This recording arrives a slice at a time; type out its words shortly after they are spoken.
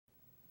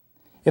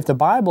If the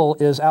Bible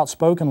is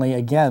outspokenly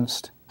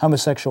against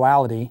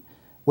homosexuality,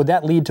 would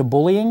that lead to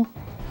bullying?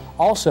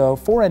 Also,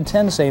 4 in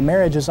 10 say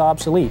marriage is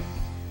obsolete.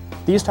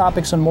 These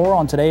topics and more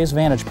on today's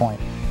Vantage Point.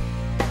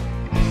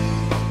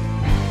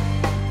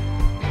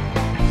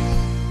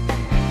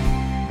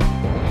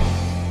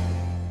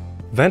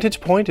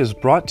 Vantage Point is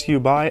brought to you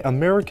by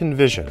American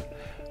Vision.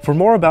 For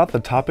more about the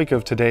topic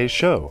of today's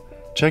show,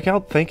 check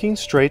out Thinking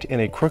Straight in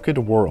a Crooked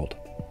World.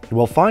 You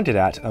will find it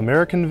at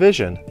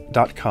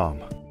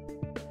AmericanVision.com.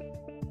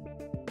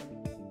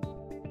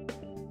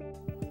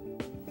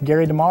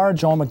 Gary DeMar,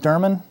 Joel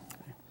McDermott.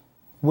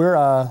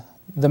 We're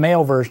the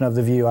male version of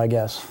The View, I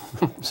guess.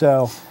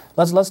 So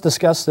let's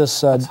discuss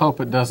this. Let's hope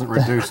it doesn't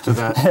reduce to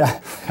that yeah.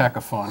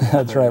 cacophony.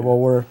 That's right. Well,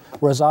 we're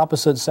as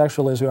opposite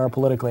sexually as we are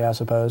politically, I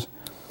suppose.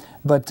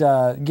 But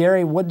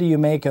Gary, what do you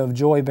make of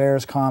Joy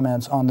Baer's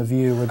comments on The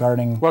View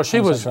regarding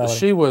homosexuality?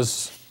 She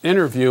was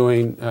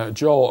interviewing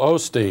Joel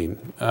Osteen,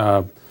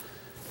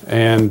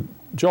 and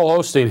Joel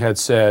Osteen had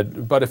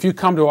said, but if you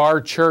come to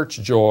our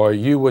church, Joy,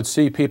 you would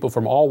see people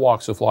from all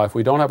walks of life.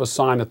 We don't have a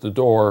sign at the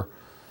door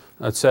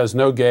that says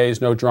no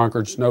gays, no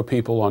drunkards, no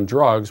people on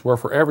drugs. We're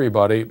for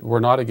everybody. We're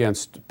not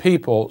against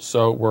people,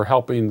 so we're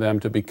helping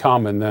them to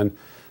become. And then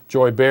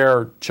Joy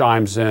Baer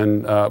chimes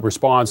in,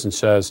 responds and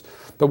says,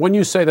 but when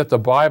you say that the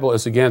Bible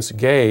is against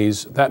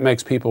gays, that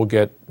makes people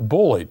get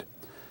bullied.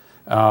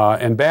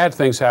 And bad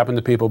things happen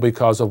to people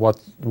because of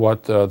what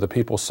the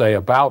people say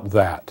about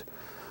that.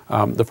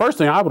 The first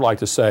thing I would like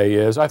to say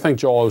is I think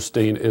Joel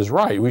Osteen is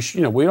right.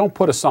 We don't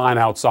put a sign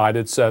outside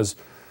that says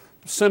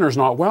sinners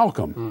not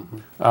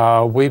welcome.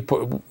 Mm-hmm. We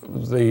put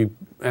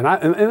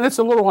and it's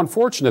a little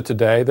unfortunate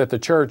today that the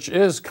church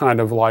is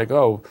kind of like,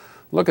 oh,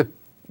 look at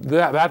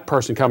that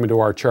person coming to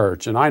our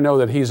church, and I know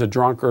that he's a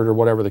drunkard or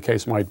whatever the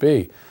case might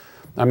be.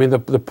 I mean,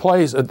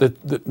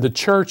 the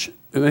church,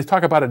 they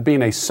talk about it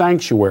being a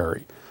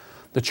sanctuary.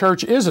 The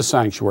church is a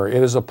sanctuary.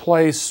 It is a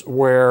place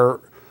where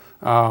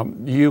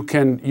you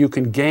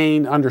can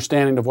gain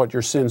understanding of what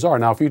your sins are.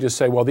 Now, if you just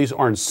say, well, these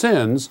aren't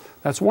sins,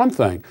 that's one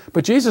thing.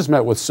 But Jesus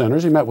met with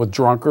sinners. He met with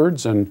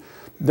drunkards and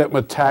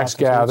with tax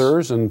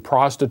gatherers and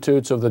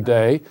prostitutes of the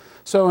day.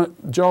 So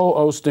Joel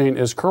Osteen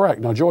is correct.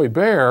 Now, Joy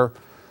Baer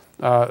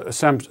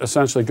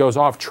essentially goes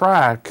off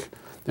track,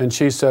 and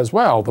she says,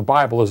 well, the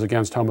Bible is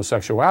against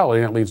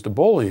homosexuality and it leads to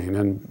bullying.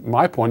 And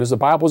my point is the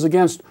Bible is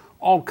against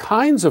all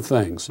kinds of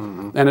things,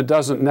 and it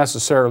doesn't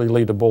necessarily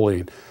lead to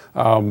bullying.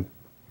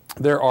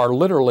 There are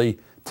literally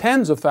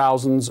tens of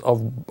thousands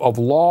of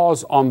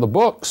laws on the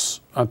books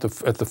at the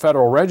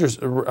Federal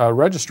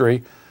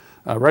Register,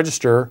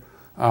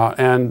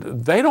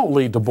 and they don't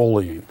lead to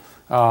bullying.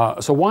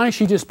 So why is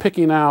she just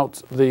picking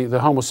out the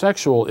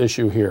homosexual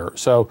issue here?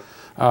 So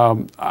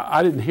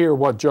I didn't hear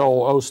what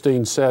Joel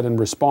Osteen said in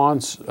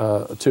response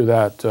to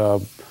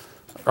that.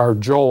 Or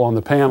Joel on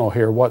the panel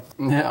here, what?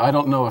 Yeah, I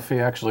don't know if he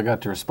actually got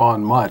to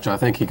respond much. I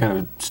think he kind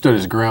of stood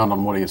his ground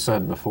on what he had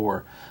said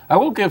before. I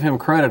will give him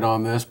credit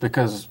on this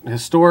because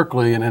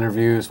historically in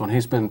interviews when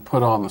he's been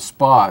put on the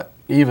spot,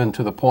 even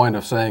to the point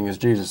of saying, is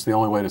Jesus the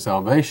only way to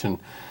salvation,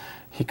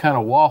 he kind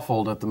of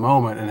waffled at the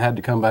moment and had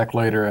to come back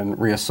later and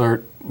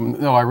reassert,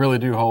 no, I really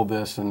do hold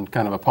this, and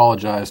kind of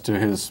apologize to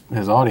his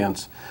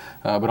audience.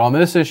 But on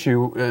this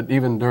issue,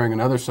 even during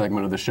another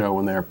segment of the show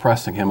when they were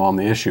pressing him on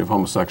the issue of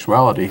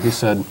homosexuality, he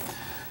said,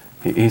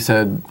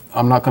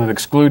 I'm not going to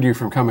exclude you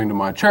from coming to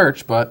my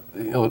church, but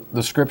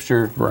the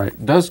Scripture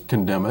does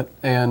condemn it,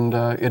 and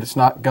it's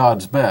not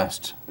God's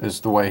best, is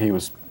the way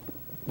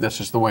that's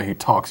just the way he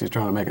talks. He's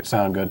trying to make it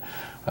sound good.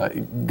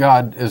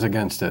 God is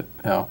against it.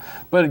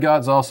 But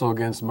God's also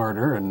against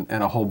murder and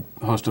a whole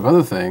host of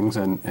other things,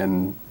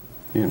 and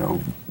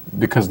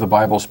because the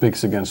Bible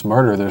speaks against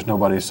murder, there's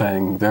nobody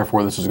saying,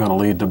 therefore, this is going to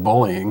lead to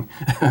bullying.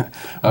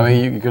 I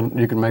mean, you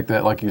can make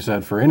that, like you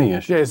said, for any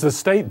issue. Yeah, it's the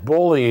state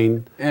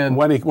bullying, and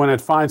when it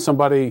finds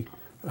somebody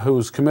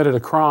who's committed a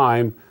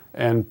crime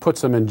and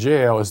puts them in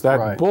jail, is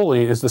that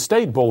bullying? Is the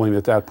state bullying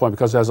at that point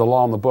because there's a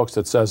law in the books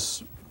that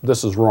says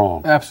this is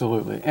wrong?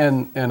 Absolutely,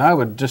 and I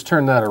would just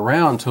turn that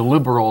around to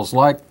liberals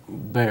like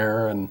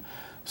Baer and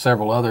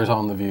several others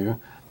on The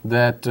View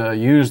that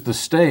use the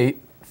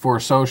state for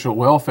social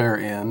welfare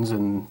ends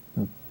and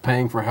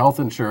paying for health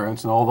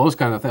insurance and all those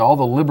kind of things, all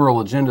the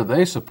liberal agenda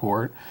they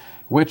support,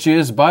 which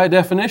is by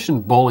definition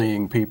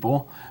bullying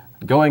people,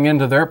 going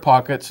into their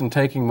pockets and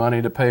taking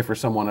money to pay for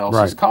someone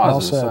else's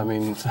causes. Well,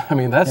 I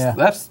mean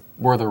that's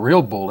where the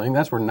real bullying.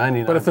 That's where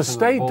 99%. But if the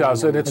state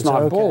does it, it's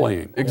not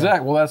bullying.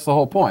 Exactly. Well, that's the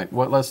whole point. You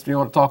want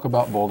to talk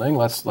about bullying?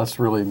 Let's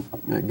really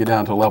get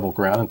down to level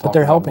ground and talk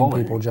about bullying. But they're helping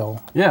people,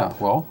 Joel. Yeah.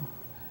 Well.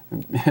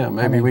 Yeah,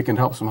 maybe we can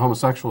help some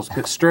homosexuals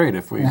get straight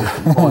if we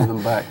pull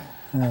them back.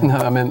 No,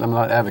 I mean, I'm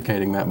not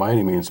advocating that by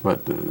any means,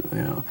 but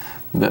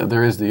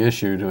there is the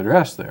issue to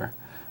address there.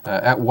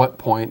 At what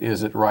point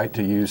is it right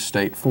to use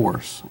state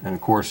force? And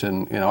of course,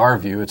 in our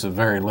view, it's a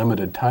very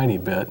limited, tiny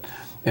bit.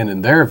 And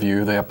in their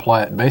view, they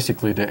apply it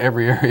basically to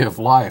every area of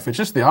life. It's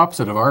just the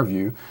opposite of our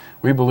view.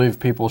 We believe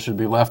people should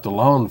be left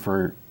alone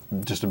for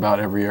just about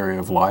every area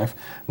of life.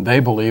 They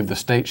believe the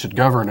state should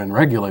govern and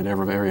regulate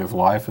every area of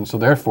life, and so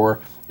therefore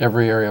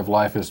every area of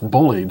life is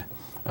bullied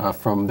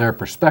from their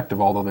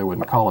perspective, although they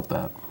wouldn't call it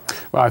that.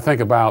 Well, I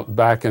think about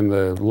back in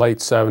the late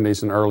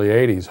 70s and early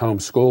 80s,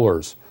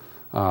 homeschoolers.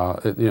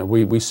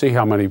 We see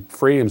how many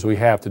freedoms we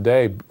have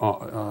today,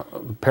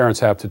 parents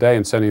have today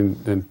in sending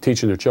and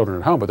teaching their children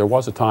at home. But there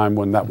was a time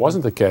when that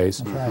wasn't the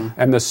case, right.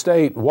 And the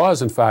state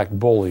was in fact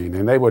bullying.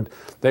 And they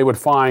would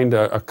find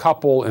a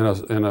couple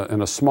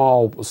in a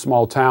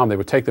small town. They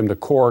would take them to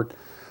court,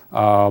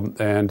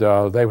 and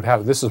they would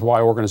have. This is why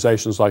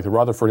organizations like the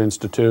Rutherford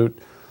Institute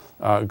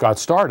got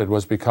started,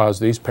 was because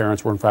these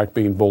parents were in fact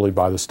being bullied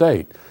by the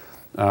state.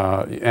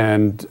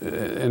 And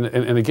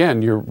again,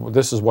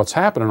 this is what's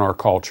happened in our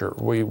culture.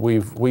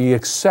 We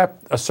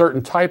accept a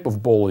certain type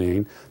of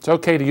bullying. It's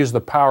okay to use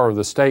the power of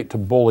the state to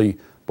bully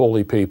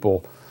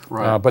people,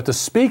 right. But to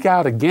speak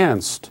out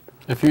against,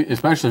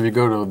 especially if you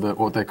go to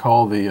what they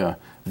call the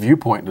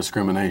viewpoint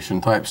discrimination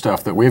type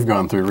stuff that we've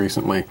gone through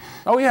recently.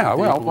 Oh yeah,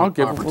 well,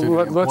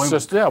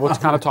 let's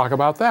kind of talk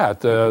about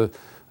that.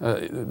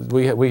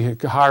 We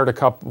hired a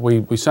couple.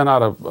 We sent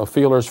out a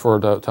feelers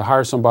to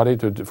hire somebody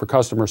for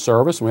customer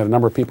service, and we had a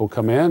number of people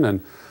come in.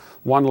 And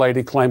one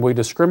lady claimed we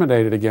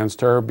discriminated against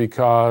her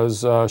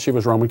because she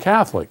was Roman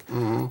Catholic.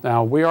 Mm-hmm.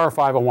 Now we are a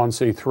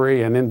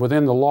 501c3, and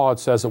within the law it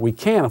says that we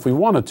can if we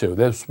wanted to.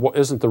 This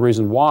isn't the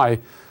reason why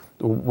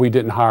we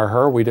didn't hire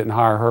her. We didn't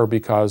hire her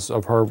because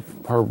of her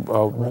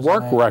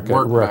work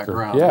record.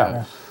 Background.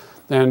 Yeah.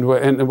 And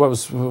what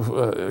was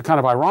kind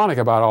of ironic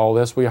about all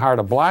this, we hired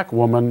a black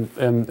woman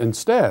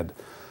instead.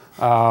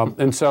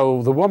 And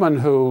so the woman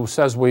who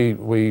says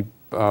we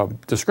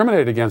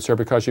discriminated against her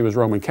because she was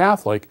Roman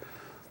Catholic,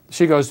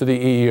 she goes to the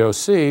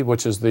EEOC,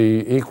 which is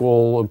the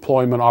Equal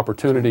Employment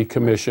Opportunity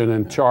Commission,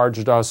 and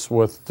charged us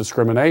with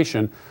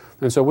discrimination.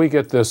 And so we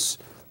get this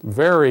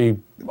very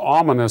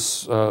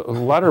ominous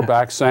letter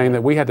back saying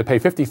that we had to pay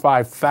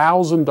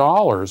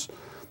 $55,000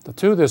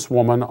 to this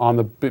woman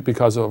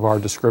because of our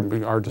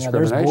discrimination.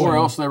 Or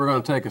else they were going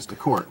to take us to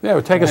court. Yeah, it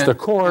would take us to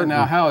court. And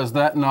now, how is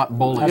that not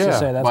bullying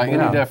by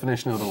any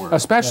definition of the word?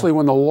 Especially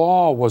when the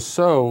law was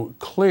so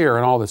clear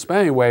and all this. But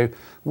anyway,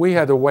 we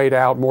had to wait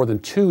out more than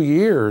 2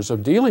 years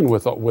of dealing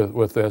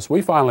with this.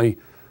 We finally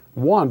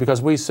won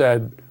because we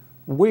said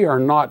we're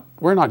not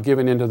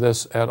giving into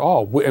this at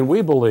all.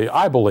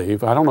 I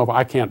believe, I don't know if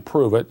I can't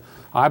prove it,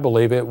 I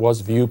believe it was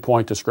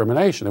viewpoint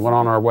discrimination. They went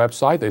on our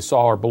website, they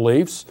saw our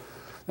beliefs.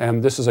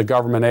 And this is a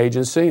government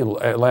agency.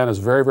 Atlanta is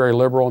very, very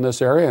liberal in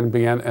this area, and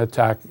began to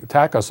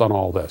attack us on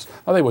all this.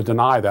 Now, they would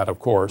deny that, of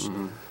course.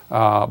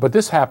 Mm-hmm. But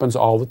this happens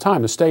all the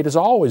time. The state is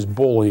always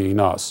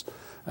bullying us.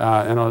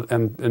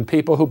 And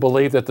people who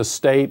believe that the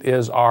state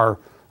is our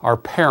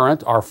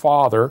parent, our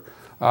father,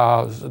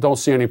 don't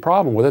see any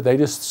problem with it. They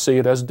just see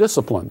it as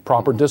discipline,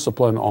 proper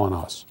discipline on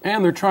us.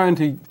 And they're trying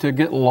to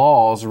get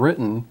laws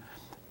written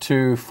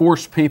to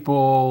force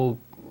people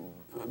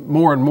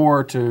more and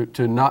more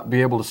to not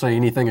be able to say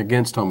anything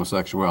against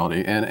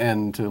homosexuality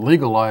and to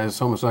legalize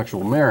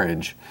homosexual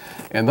marriage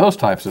and those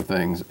types of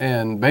things,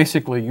 and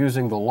basically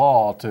using the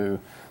law to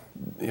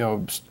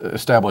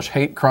establish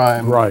hate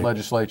crime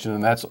legislation,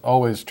 and that's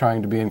always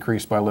trying to be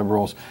increased by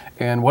liberals.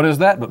 And what is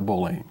that but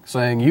bullying?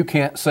 Saying you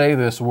can't say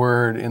this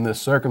word in this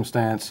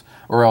circumstance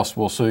or else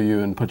we'll sue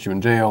you and put you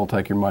in jail,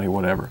 take your money,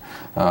 whatever.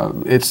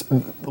 It's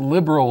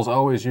liberals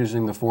always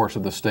using the force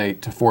of the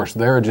state to force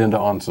their agenda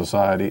on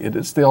society.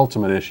 It's the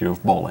ultimate issue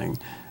of bullying.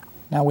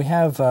 Now we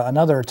have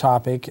another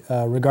topic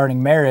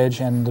regarding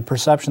marriage, and the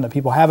perception that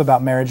people have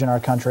about marriage in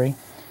our country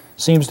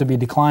seems to be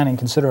declining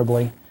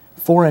considerably.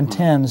 4 in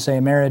 10 say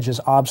marriage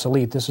is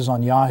obsolete. This is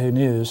on Yahoo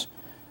News.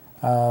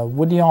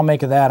 What do y'all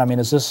make of that? I mean,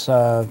 is this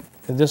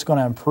going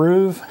to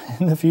improve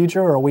in the future,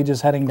 or are we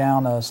just heading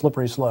down a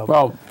slippery slope?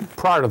 Well,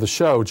 prior to the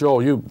show,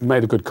 Joel, you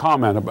made a good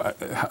comment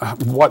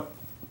about what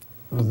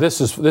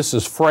this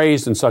is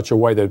phrased in such a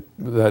way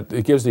that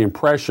it gives the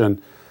impression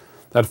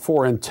that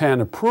 4 in 10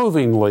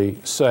 approvingly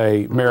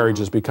say marriage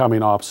is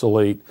becoming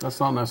obsolete. That's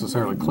not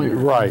necessarily clear.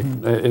 Right.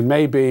 It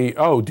may be,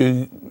 are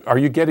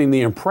you getting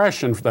the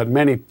impression that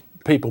many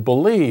people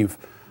believe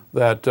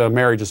that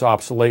marriage is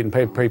obsolete,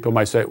 and people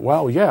might say,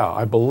 well, yeah,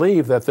 I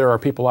believe that there are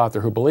people out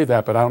there who believe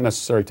that, but I don't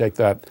necessarily take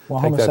that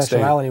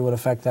homosexuality would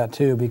affect that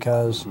too,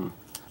 because,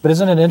 but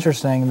isn't it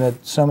interesting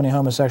that so many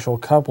homosexual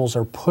couples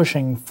are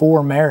pushing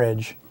for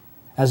marriage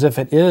as if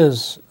it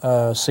is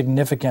a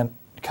significant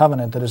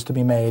covenant that is to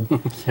be made,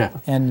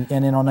 and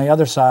then on the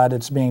other side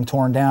it's being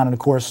torn down, and of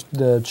course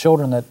the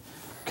children that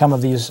come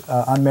of these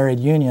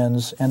unmarried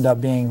unions end up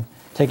being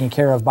taken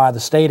care of by the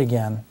state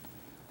again.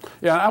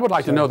 Yeah, I would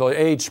like to know the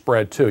age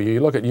spread too.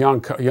 You look at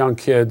young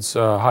kids,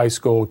 high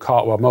school,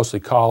 mostly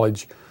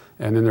college,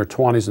 and in their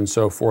 20s and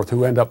so forth,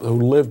 who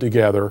live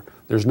together.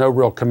 There's no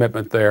real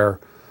commitment there,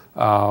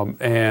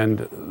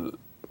 and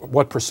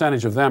what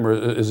percentage of them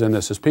is in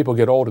this? As people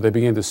get older, they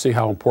begin to see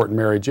how important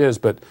marriage is.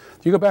 But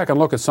if you go back and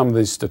look at some of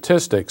these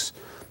statistics,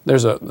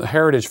 there's a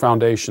Heritage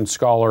Foundation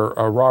scholar,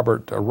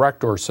 Robert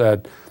Rector,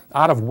 said,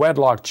 out of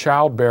wedlock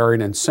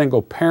childbearing and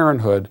single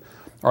parenthood,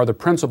 are the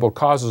principal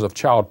causes of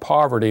child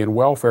poverty and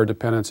welfare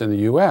dependence in the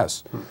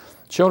U.S.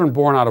 Children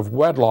born out of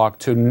wedlock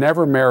to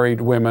never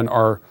married women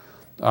are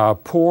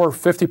poor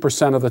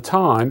 50% of the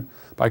time.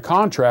 By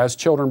contrast,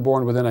 children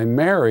born within a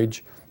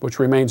marriage which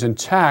remains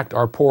intact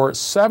are poor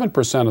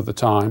 7% of the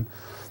time.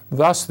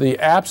 Thus, the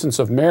absence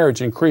of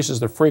marriage increases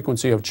the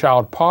frequency of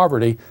child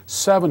poverty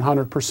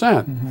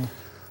 700%.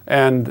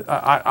 And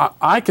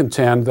I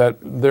contend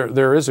that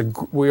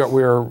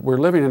we're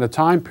living in a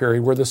time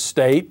period where the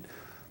state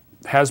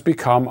has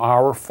become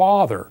our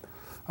father,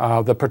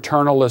 the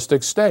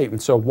paternalistic state.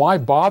 And so why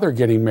bother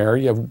getting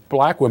married? You have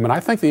black women.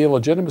 I think the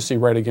illegitimacy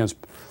rate against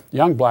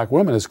young black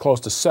women is close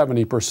to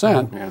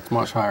 70%. Yeah, it's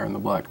much higher in the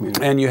black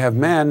community. And you have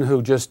men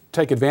who just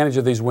take advantage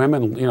of these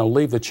women,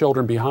 leave the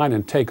children behind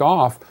and take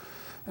off.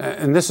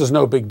 And this is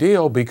no big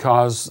deal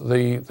because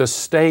the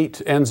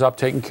state ends up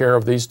taking care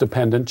of these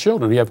dependent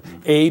children. You have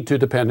aid to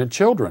dependent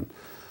children.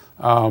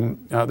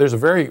 There's a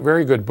very,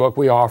 very good book.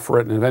 We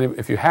offer it, and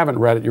if you haven't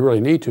read it, you really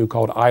need to,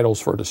 called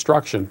Idols for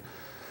Destruction.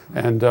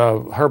 And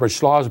Herbert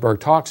Schlossberg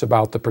talks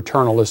about the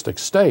paternalistic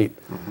state.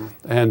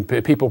 And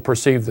people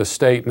perceive the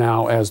state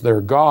now as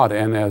their God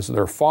and as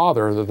their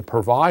father, the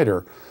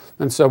provider.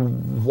 And so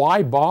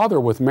why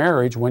bother with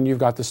marriage when you've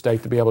got the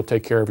state to be able to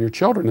take care of your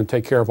children and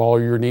take care of all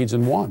of your needs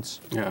and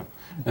wants? Yeah.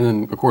 And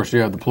then, of course,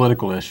 you have the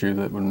political issue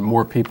that when the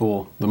more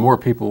people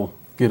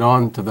get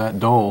on to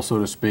that dole, so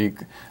to speak,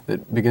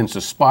 that begins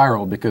to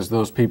spiral because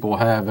those people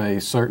have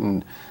a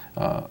certain,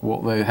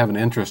 they have an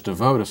interest to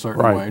vote a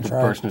certain way to the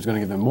person who's going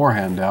to give them more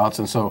handouts.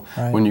 And so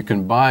when you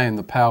combine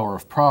the power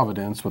of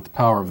providence with the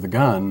power of the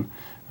gun,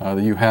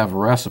 you have a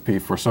recipe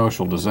for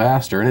social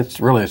disaster. And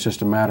it's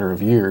just a matter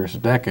of years,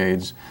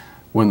 decades,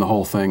 when the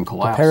whole thing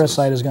collapses. The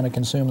parasite is going to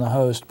consume the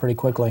host pretty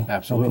quickly.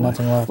 Absolutely. There'll be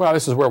nothing left. Well,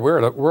 this is where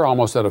we're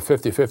almost at a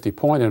 50-50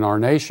 point in our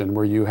nation,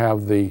 where you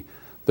have the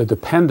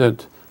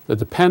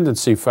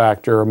dependency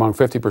factor among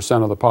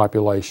 50% of the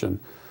population,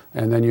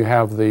 and then you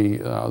have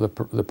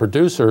the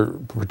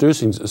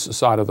producing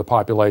side of the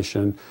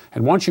population.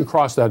 And once you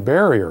cross that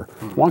barrier,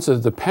 once the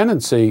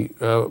dependency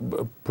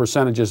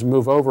percentages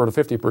move over to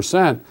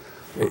 50%,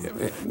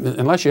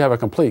 unless you have a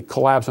complete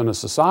collapse in a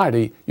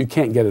society, you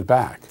can't get it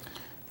back.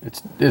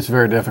 It's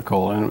very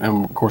difficult, and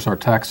of course our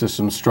tax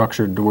system is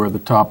structured to where the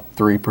top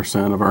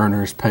 3% of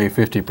earners pay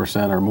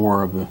 50% or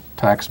more of the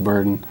tax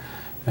burden,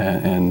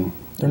 and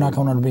they're not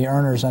going to be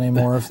earners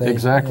anymore if they...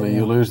 Exactly.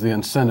 You lose the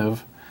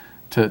incentive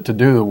to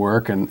do the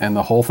work, and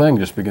the whole thing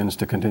just begins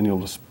to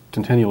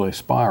continually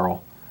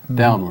spiral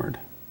downward.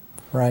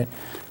 Right.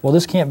 Well,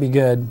 this can't be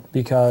good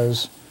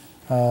because,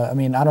 I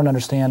don't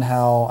understand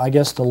how, I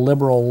guess the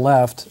liberal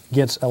left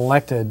gets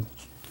elected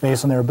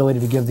based on their ability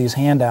to give these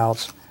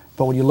handouts,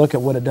 but when you look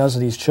at what it does to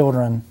these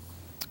children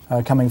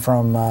coming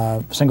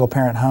from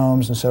single-parent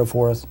homes and so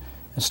forth,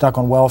 and stuck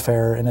on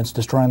welfare, and it's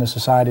destroying the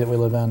society that we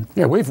live in.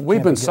 Yeah,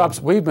 we've been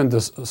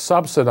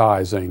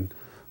subsidizing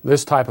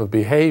this type of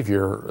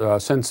behavior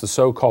since the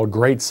so-called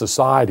Great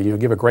Society. You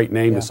give a great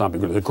name to something,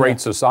 the Great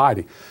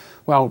Society.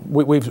 Well,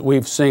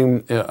 we've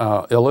seen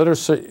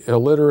illiteracy,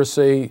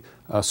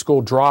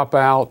 school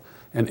dropout,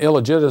 and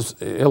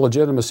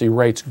illegitimacy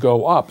rates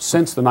go up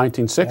since the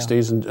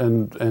 1960s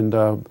and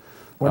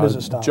Where does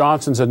it stop?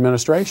 Johnson's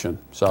administration.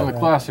 So and the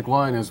classic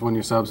line is, when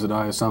you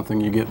subsidize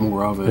something, you get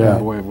more of it. Yeah.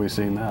 Boy, have we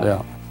seen that.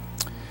 Yeah.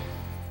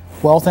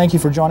 Well, thank you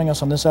for joining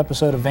us on this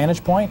episode of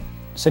Vantage Point.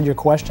 Send your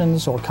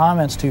questions or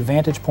comments to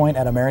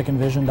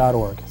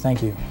vantagepoint@americanvision.org.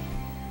 Thank you.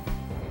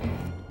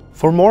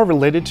 For more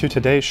related to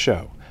today's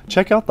show,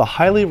 check out the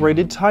highly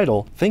rated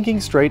title,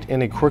 Thinking Straight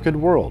in a Crooked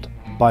World,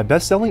 by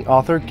best-selling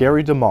author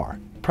Gary DeMar,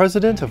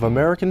 president of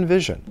American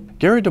Vision.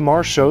 Gary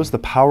DeMar shows the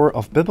power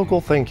of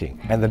biblical thinking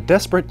and the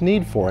desperate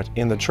need for it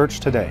in the church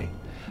today.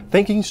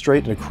 Thinking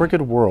Straight in a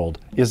Crooked World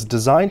is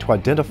designed to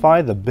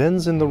identify the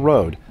bends in the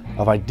road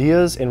of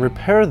ideas and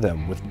repair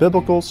them with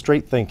biblical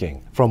straight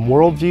thinking, from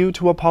worldview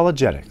to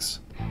apologetics.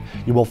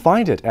 You will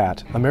find it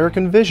at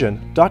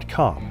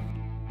AmericanVision.com.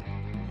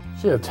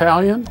 Is she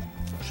Italian?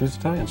 She's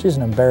Italian. She's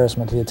an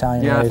embarrassment to the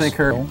Italian Yeah, I race think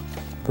her...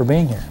 for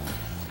being here.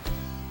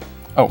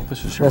 Oh,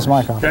 this is yours. That's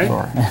my copy.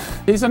 Sorry.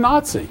 He's a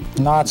Nazi.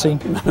 Nazi.